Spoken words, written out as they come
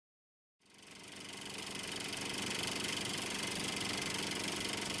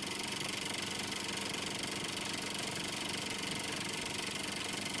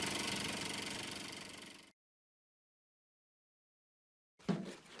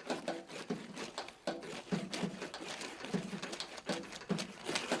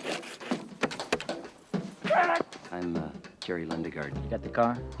I'm Jerry Lindegaard. You got the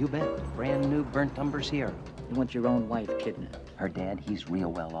car? You bet. Brand new burnt umber Sierra. You want your own wife kidnapped. Her dad, he's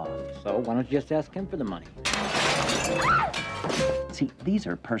real well off. So why don't you just ask him for the money? See, these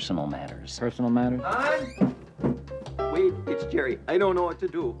are personal matters. Personal matters? Wait, it's Jerry. I don't know what to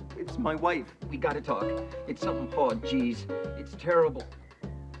do. It's my wife. We gotta talk. It's something, Paul. Geez, it's terrible.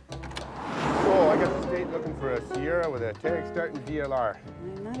 So I got the state looking for a Sierra with a tag starting VLR.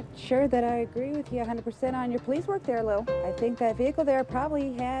 I'm not sure that I agree with you 100% on your police work there, Lou. I think that vehicle there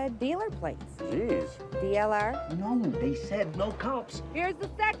probably had dealer plates. Jeez. DLR? No, they said no cops. Here's the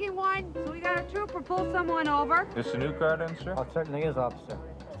second one. So we got a trooper pull someone over. This a new car then, sir? Oh, it certainly is, officer.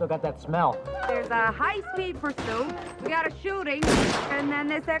 Still got that smell. There's a high-speed pursuit. We got a shooting. And then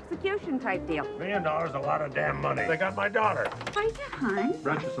this execution type deal. $1 million is a lot of damn money. They got my daughter. Hi, hon.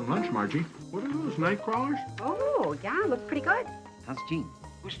 Brought you some lunch, Margie. What are those, night crawlers? Oh, yeah, looks pretty good. How's Jean?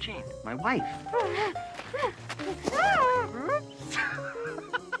 Who's Jean? My wife.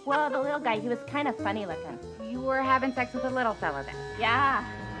 Well, the little guy, he was kind of funny looking. You were having sex with a little fella then? Yeah.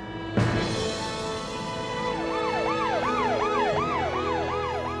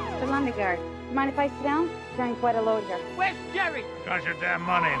 Mr. Lundegaard, you mind if I sit down? Carrying quite a load here. Where's Jerry? Got your damn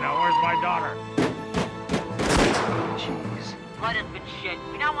money. Now, where's my daughter? Jeez. Blood has been shit.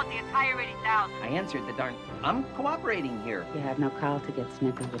 We now want the entire 80,000. I answered the darn... I'm cooperating here. You have no call to get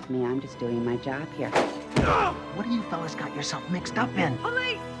snippy with me. I'm just doing my job here. What do you fellas got yourself mixed up in?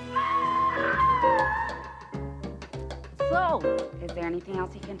 Police! So, Is there anything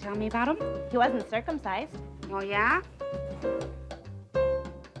else you can tell me about him? he wasn't circumcised. Oh, yeah?